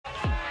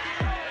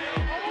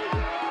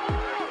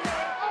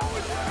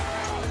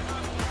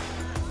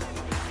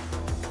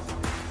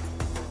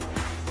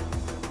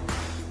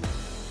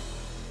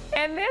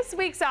In this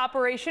week's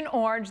Operation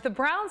Orange, the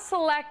Browns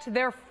select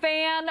their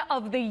Fan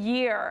of the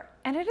Year,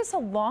 and it is a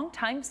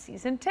longtime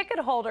season ticket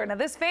holder. Now,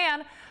 this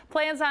fan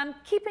plans on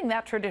keeping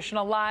that tradition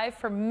alive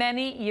for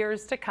many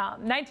years to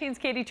come. 19's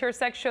Katie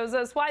Tursek shows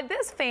us why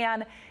this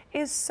fan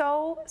is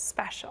so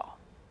special.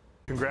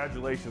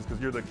 Congratulations,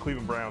 because you're the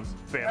Cleveland Browns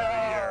Fan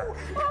of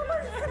the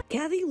Year.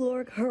 Kathy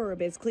Lork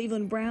Herb is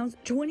Cleveland Browns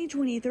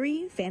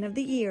 2023 Fan of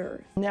the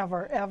Year.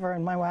 Never, ever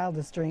in my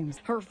wildest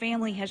dreams. Her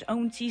family has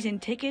owned season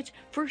tickets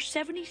for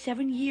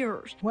 77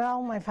 years.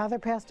 Well, my father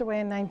passed away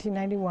in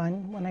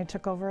 1991 when I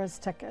took over his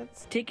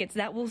tickets. Tickets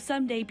that will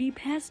someday be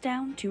passed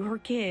down to her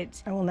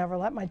kids. I will never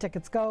let my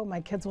tickets go.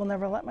 My kids will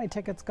never let my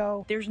tickets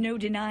go. There's no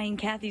denying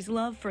Kathy's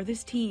love for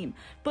this team,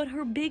 but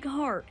her big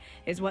heart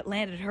is what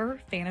landed her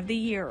Fan of the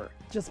Year.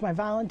 Just my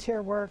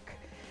volunteer work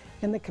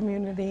in the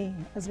community,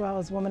 as well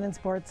as Women in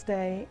Sports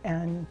Day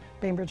and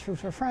Bainbridge Food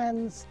for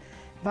Friends,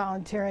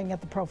 volunteering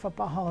at the Pro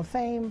Football Hall of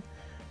Fame,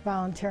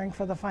 volunteering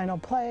for the final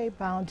play,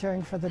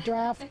 volunteering for the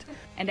draft.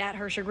 And at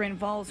her Chagrin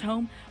Falls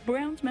home,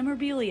 Browns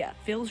memorabilia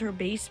fills her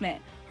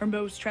basement, her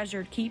most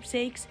treasured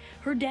keepsakes,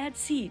 her dad's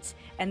seats,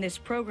 and this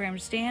program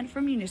stand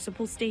from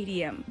Municipal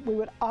Stadium. We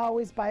would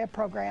always buy a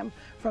program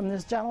from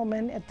this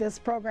gentleman at this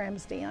program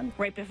stand.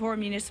 Right before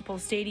Municipal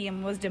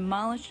Stadium was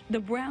demolished, the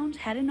Browns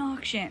had an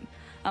auction.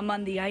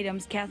 Among the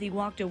items Kathy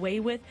walked away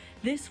with,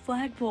 this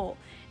flagpole.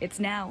 It's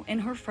now in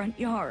her front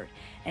yard,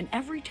 and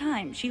every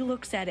time she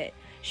looks at it,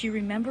 she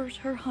remembers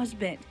her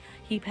husband.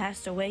 He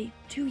passed away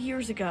 2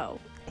 years ago.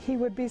 He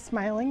would be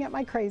smiling at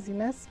my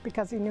craziness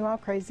because he knew how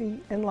crazy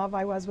in love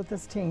I was with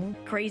this team.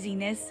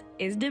 Craziness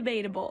is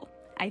debatable.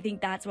 I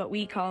think that's what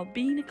we call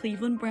being a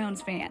Cleveland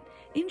Browns fan.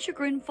 In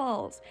Chagrin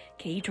Falls,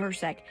 Katie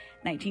Tursek,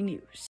 19 News.